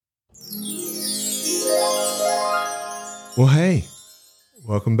Well, hey,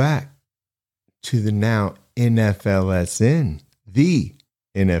 welcome back to the now NFLSN, the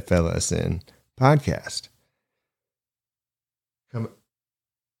NFLSN podcast.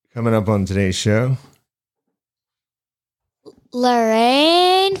 Coming up on today's show,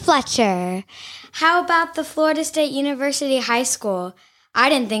 Lorraine Fletcher. How about the Florida State University High School? I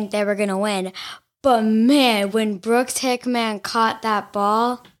didn't think they were going to win, but man, when Brooks Hickman caught that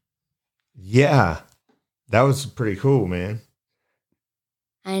ball. Yeah, that was pretty cool, man.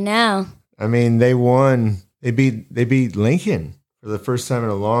 I know. I mean, they won. They beat Lincoln for the first time in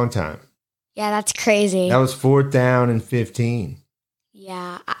a long time. Yeah, that's crazy. That was 4th down and 15.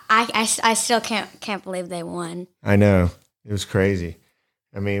 Yeah, I still can't believe they won. I know. It was crazy.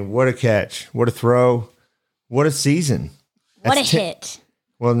 I mean, what a catch. What a throw. What a season. What a hit.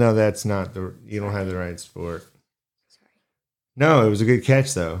 Well, no, that's not you don't have the right sport. Sorry. No, it was a good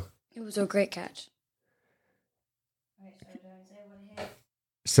catch, though. It was a great catch.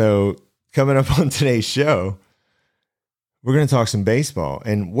 So, coming up on today's show, we're going to talk some baseball.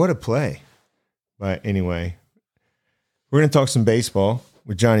 And what a play. But anyway, we're going to talk some baseball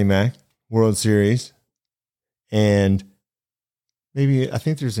with Johnny Mac, World Series. And maybe, I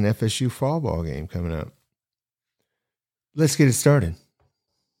think there's an FSU fall ball game coming up. Let's get it started.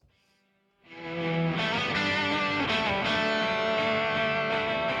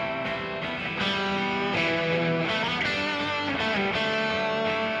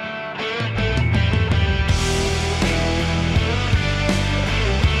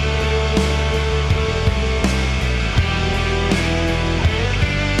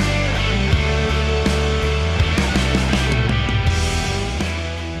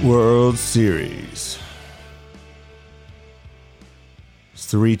 World Series.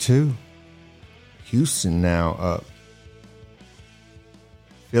 It's 3-2. Houston now up.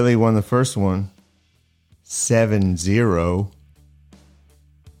 Philly won the first one 7-0.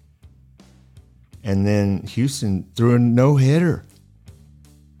 And then Houston threw a no-hitter.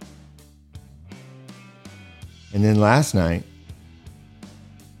 And then last night,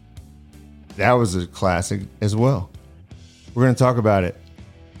 that was a classic as well. We're going to talk about it.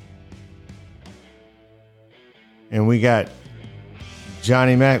 And we got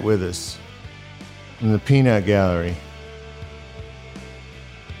Johnny Mac with us from the Peanut Gallery.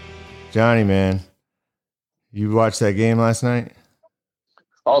 Johnny, man, you watched that game last night?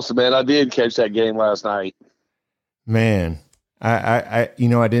 Awesome, man. I did catch that game last night. Man, I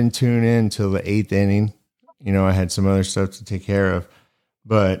didn't tune in until the 8th inning. I had some other stuff to take care of.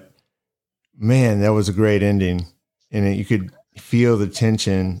 But, man, that was a great ending. And you could feel the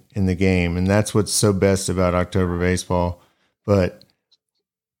tension in the game, and that's what's so best about October baseball. But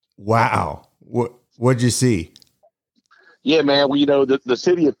wow, what'd you see? Yeah, man. Well, the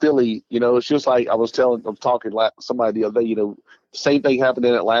city of Philly, it's just like I'm talking to somebody the other day. Same thing happened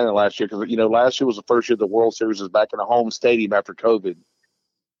in Atlanta last year because last year was the first year the World Series was back in a home stadium after COVID.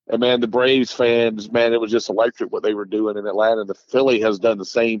 And man, the Braves fans, man, it was just electric what they were doing in Atlanta. The Philly has done the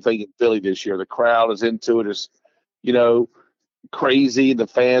same thing in Philly this year. The crowd is into it. It's crazy. The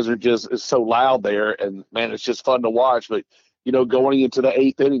fans are it's so loud there, and man, it's just fun to watch. But going into the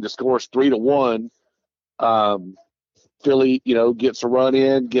 8th inning, the score is 3-1. Philly, gets a run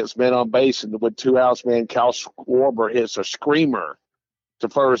in, gets men on base, and with 2 outs, man, Cal Schwarber hits a screamer to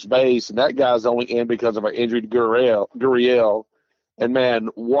first base, and that guy's only in because of an injury to Gurriel. And man,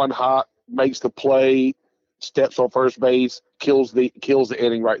 one hop makes the play, steps on first base, kills the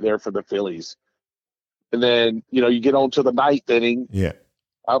inning right there for the Phillies. And then, you get on to the 9th inning. Yeah.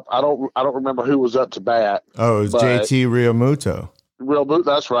 I don't remember who was up to bat. Oh, it was JT Realmuto.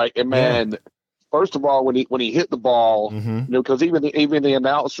 That's right. And man, first of all, when he hit the ball, because even the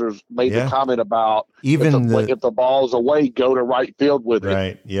announcers made the comment about if the ball's away, go to right field with it.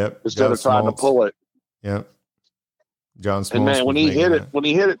 Right. Yep. Instead of trying to pull it. Yep. John Smoltz. And man, when he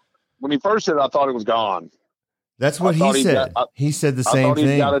first hit it, I thought it was gone. That's what he said. He said the same thing. I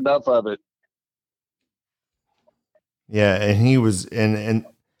thought he got enough of it. Yeah, and he was and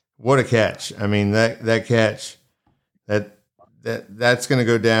what a catch. I mean, that catch that's going to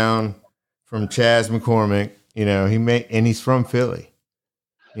go down from Chaz McCormick, he's from Philly.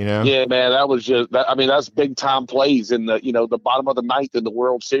 Yeah, man, that was that's big time plays in the bottom of the 9th in the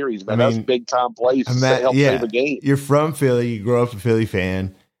World Series, man. That's big time plays to help save the game. You're from Philly, you grow up a Philly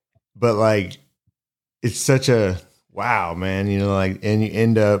fan, but it's such a wow, man, and you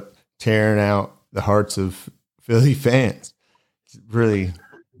end up tearing out the hearts of Philly fans. It's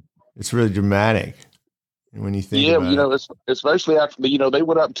really dramatic when you think about it. Especially after they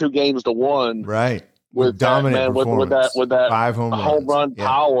went up 2-1, right? With dominant that, man, with that 5 home run yeah.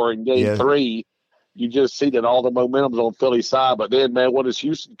 power in game 3. you just see that all the momentum's on Philly's side. But then, man, what does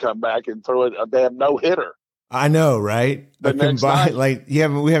Houston come back and throw it a damn no hitter? I know, right? The next night. Like we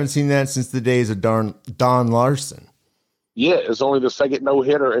haven't seen that since the days of Don Larson. Yeah, it's only the second no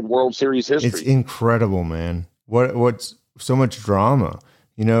hitter in World Series history. It's incredible, man. What's so much drama?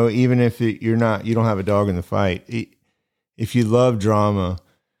 You know, even if you don't have a dog in the fight. If you love drama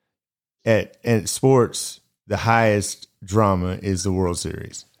at sports, the highest drama is the World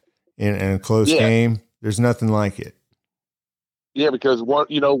Series. In a close game, there's nothing like it. Yeah, because one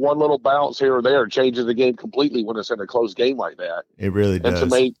little bounce here or there changes the game completely when it's in a close game like that. It really does.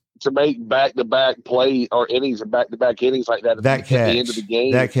 And to make back-to-back play or innings and back-to-back innings like that at the end of the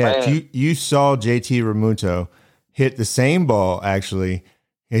game. That catch. You saw JT Realmuto hit the same ball, actually.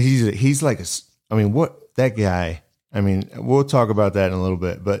 He's like that guy. I mean, we'll talk about that in a little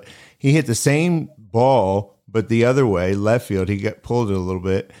bit, but he hit the same ball, but the other way, left field. He pulled it a little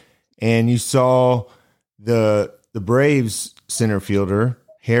bit, and you saw the Braves center fielder,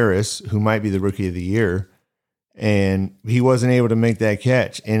 Harris, who might be the rookie of the year, and he wasn't able to make that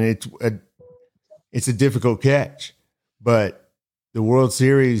catch. And it's a difficult catch, but the World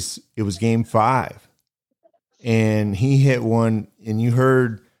Series, it was Game 5, and he hit one, and you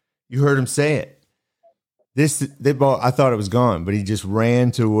heard him say it. That ball, I thought it was gone, but he just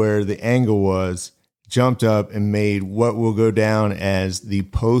ran to where the angle was, jumped up, and made what will go down as the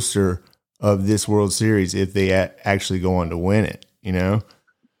poster of this World Series if they actually go on to win it, you know?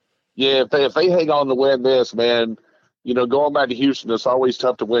 Yeah, if they hang on to win this, man, you know, going back to Houston, it's always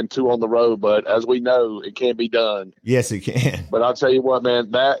tough to win 2 on the road, but as we know, it can be done. Yes, it can. But I'll tell you what,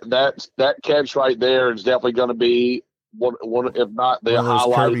 man, that catch right there is definitely going to be one, if not the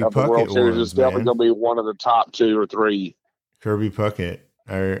highlight Kirby of the World Puckett Series. ones, It's definitely going to be one of the top 2 or 3. Kirby Puckett.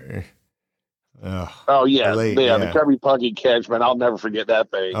 The Kirby Puckett catch, man. I'll never forget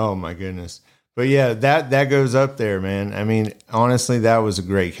that thing. Oh my goodness. But yeah, that goes up there, man. I mean, honestly, that was a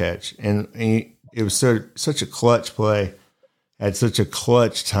great catch. And it was such a clutch play at such a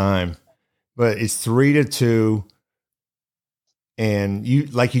clutch time. But it's 3-2.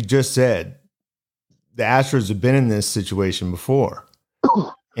 And like you just said, the Astros have been in this situation before.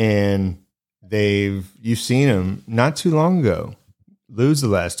 And you've seen them not too long ago lose the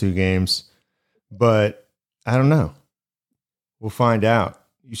last 2 games. But I don't know. We'll find out.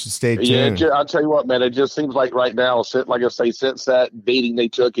 You should stay tuned. Yeah, I'll tell you what, man. It just seems like right now, like I say, since that beating they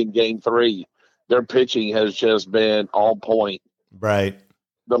took in Game 3, their pitching has just been on point. Right.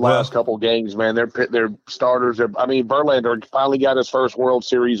 The last couple games, man. Their starters. Verlander finally got his first World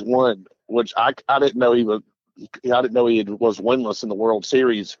Series win, which I didn't know he was. I didn't know he was winless in the World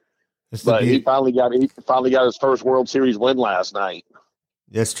Series. But he finally got his first World Series win last night.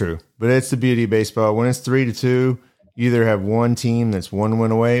 That's true. But it's the beauty of baseball. When it's 3-2, you either have one team that's 1 win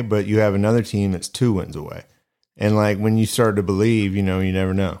away, but you have another team that's 2 wins away. And like when you start to believe, you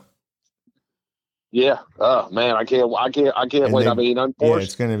never know. Yeah. Oh man, I can't wait.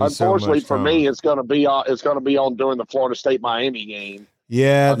 Unfortunately for me, it's gonna be on during the Florida State Miami game.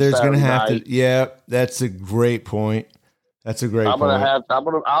 Yeah, there's gonna have to. Yeah, that's a great point. That's a great point.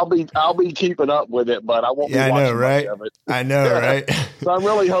 I'll be keeping up with it, but I won't be watching much of it. I know, right? So I'm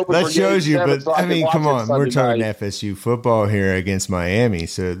really hoping that shows you, but so come on, we're talking night. FSU football here against Miami,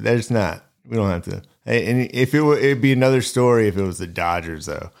 so we don't have to. And if it'd be another story if it was the Dodgers,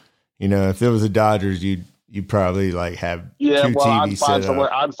 though. If it was the Dodgers, you'd probably like have 2 TVs set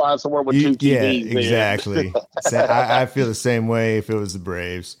up. I'd find somewhere with 2 TVs. Yeah, exactly. I feel the same way if it was the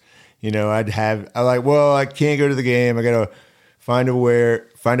Braves. I can't go to the game. I got to find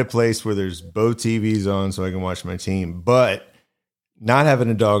a place where there's both TVs on so I can watch my team. But not having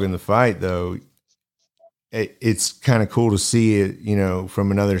a dog in the fight, though, it's kind of cool to see it,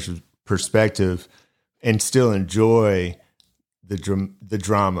 from another perspective and still enjoy the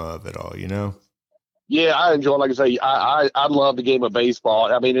drama of it all, Yeah, I enjoy. Like I say, I love the game of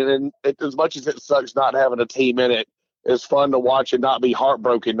baseball. I mean, and as much as it sucks not having a team in it, it's fun to watch and not be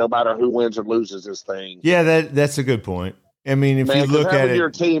heartbroken no matter who wins or loses this thing. Yeah, that's a good point. I mean, if you look at it,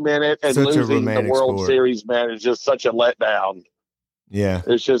 your team in it and losing the World Series, man, is just such a letdown. Yeah,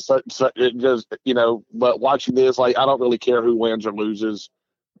 it's just But watching this, like, I don't really care who wins or loses,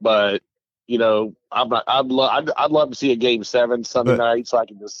 but I'd love to see a Game 7 Sunday night so I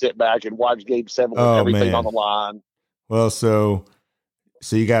can just sit back and watch Game 7 with everything on the line. Well, so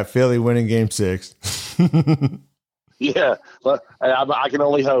you got Philly winning Game 6. Yeah, but I can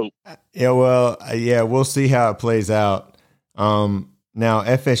only hope. Yeah, well, we'll see how it plays out. Now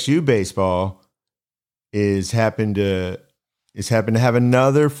FSU baseball is happened to have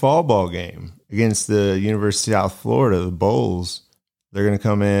another fall ball game against the University of South Florida, the Bulls, They're going to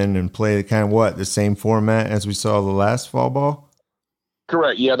come in and play the same format as we saw the last fall ball?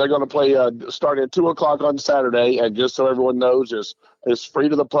 Correct. Yeah, they're going to play start at 2:00 on Saturday, and just so everyone knows, it's free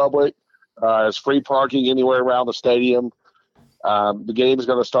to the public. It's free parking anywhere around the stadium. The game is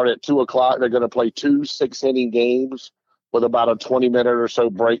going to start at 2:00. They're going to play 2 6-inning games with about a 20-minute or so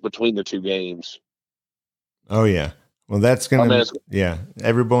break between the 2 games. Oh yeah. Well, that's going to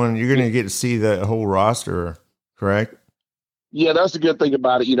everyone. You're going to get to see the whole roster, correct? Yeah, that's the good thing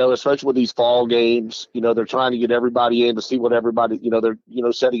about it, especially with these fall games. They're trying to get everybody in to see what everybody, they're,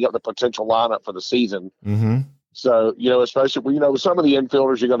 setting up the potential lineup for the season. Mm-hmm. So, especially, with some of the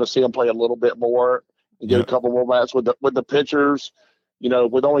infielders, you're going to see them play a little bit more and get a couple more bats with the pitchers,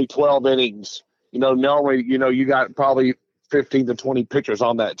 with only 12 innings. Normally, you got probably 15 to 20 pitchers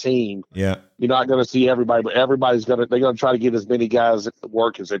on that team. Yeah. You're not going to see everybody, but they're going to try to get as many guys at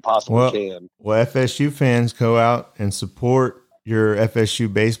work as they possibly can. Well, FSU fans, go out and support your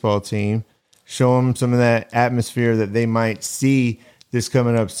FSU baseball team. Show them some of that atmosphere that they might see this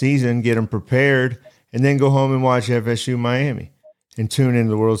coming up season, get them prepared, and then go home and watch FSU Miami and tune into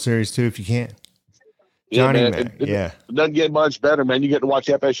the World Series too if you can. Johnny, man, it doesn't get much better, man. You get to watch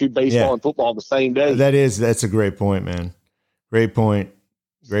FSU baseball and football the same day. That's a great point, man. Great point.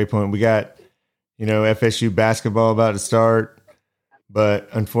 We got, FSU basketball about to start, but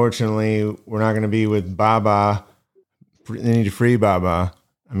unfortunately, we're not going to be with Baba. They need to free Baba.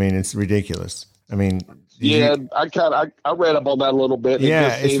 I mean, it's ridiculous. I mean, I read up on that a little bit.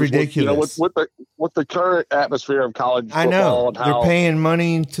 Yeah, it's ridiculous. With the current atmosphere of college football, I know and they're paying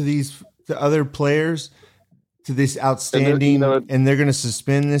money to other players, to this outstanding, and they're going to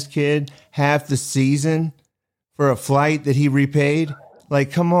suspend this kid half the season for a flight that he repaid.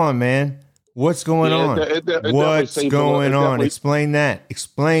 Like, come on, man, what's going on? What's going on? Explain that.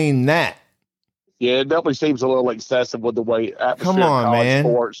 Yeah, it definitely seems a little excessive with the way atmosphere of college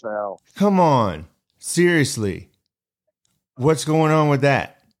sports now. Come on. Seriously. What's going on with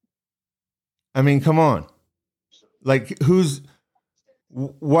that? I mean, come on. Like,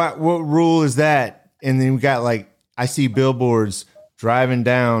 what rule is that? And then we got, I see billboards driving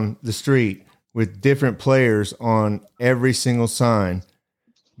down the street with different players on every single sign.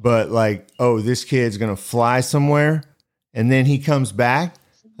 But this kid's going to fly somewhere and then he comes back.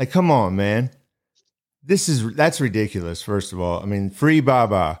 Like, come on, man. That's ridiculous, first of all. I mean, free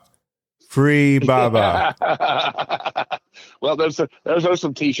Baba. Free Baba. Well, there's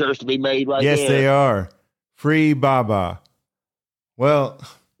some T-shirts to be made there. Yes, they are. Free Baba. Well,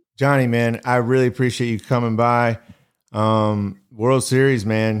 Johnny, man, I really appreciate you coming by. World Series,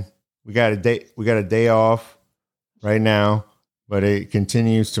 man. We got a day off right now, but it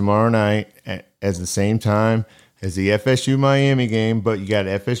continues tomorrow night at the same time as the FSU Miami game. But you got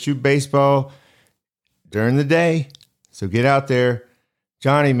FSU baseball during the day. So get out there.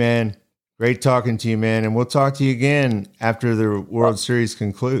 Johnny, man, great talking to you, man. And we'll talk to you again after the World Series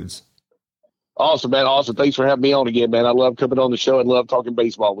concludes. Awesome, man. Awesome. Thanks for having me on again, man. I love coming on the show and love talking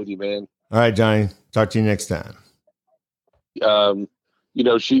baseball with you, man. All right, Johnny. Talk to you next time.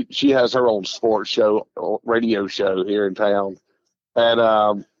 She has her own sports show, radio show here in town. And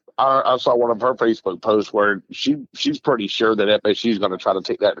I saw one of her Facebook posts where she's pretty sure that FSU is going to try to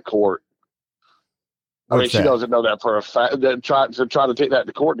take that to court. She doesn't know that for a fact. Try to take that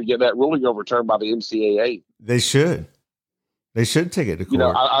to court to get that ruling overturned by the NCAA. They should take it to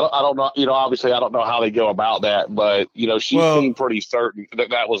court. I don't know. Obviously, I don't know how they go about that, but she seemed pretty certain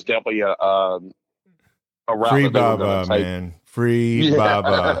that was definitely a route. Free Baba, man. Free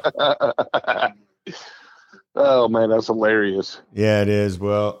Baba. Oh man, that's hilarious. Yeah, it is.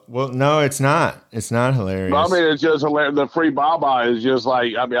 Well, no, it's not. It's not hilarious. I mean, it's just hilarious. The free Baba is just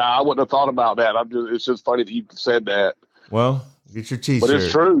I wouldn't have thought about that. it's just funny that you said that. Well, get your T-shirt. But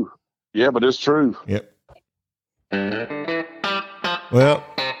it's true. Yeah, but it's true. Yep. Well,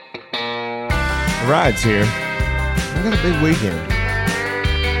 the ride's here. I got a big weekend.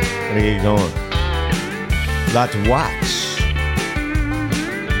 Gotta get going. A lot to watch.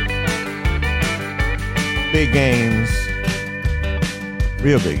 Big games,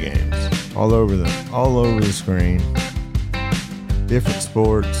 real big games, all over the screen. Different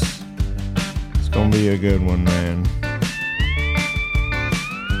sports. It's gonna be a good one, man.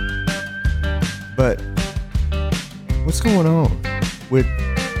 But what's going on with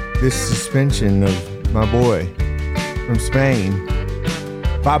this suspension of my boy from Spain,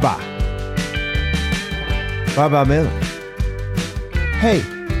 Baba Miller? Hey,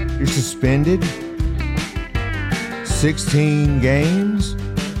 you're suspended 16 games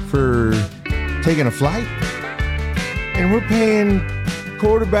for taking a flight, and we're paying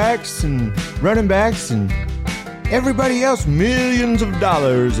quarterbacks and running backs and